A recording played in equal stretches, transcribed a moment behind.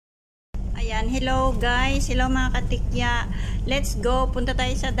Ayan, hello guys, hello mga katikya. Let's go, punta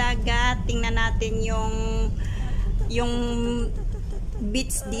tayo sa dagat. Tingnan natin yung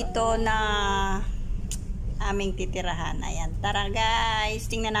beach dito na aming titirahan. Ayan, tara guys,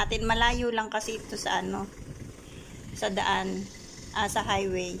 tingnan natin. Malayo lang kasi ito sa sa daan, sa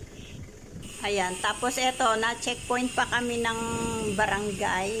highway. Ayan, tapos eto, na checkpoint pa kami ng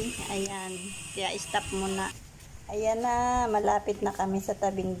barangay. Ayan, kaya stop muna. Ayan na, malapit na kami sa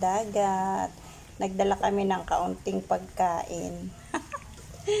tabing dagat. Nagdala kami ng kaunting pagkain.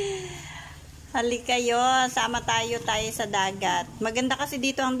 Halika kayo, sama tayo sa dagat. Maganda kasi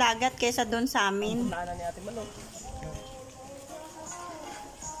dito ang dagat kaysa doon sa amin.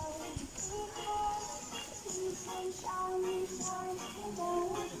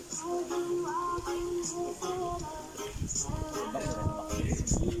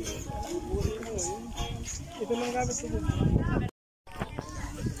 Ito lang gamit ko.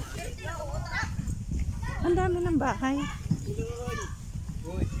 Ang dami ng bahay.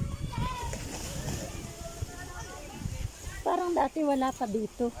 Parang dati wala pa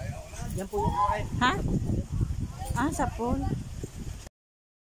dito. Yan po yung bahay. Ha? Sa pool.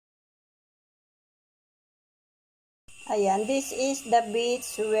 Ayan, this is the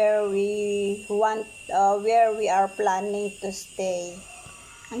beach where we are planning to stay.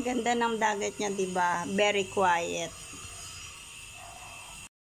 Ang ganda ng dagat niya, 'di ba? Very quiet.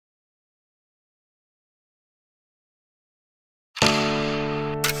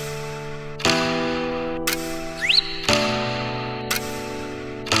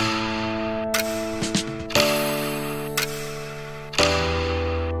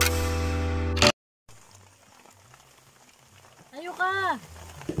 Tayo ka!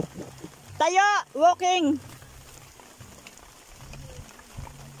 Tayo! Walking!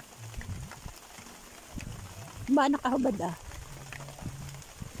 Ba nakahubad ah?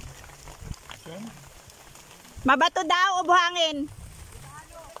 Mabato daw o buhangin?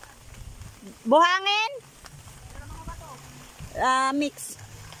 Buhangin? Mix.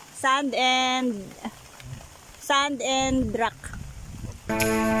 Sand and rock.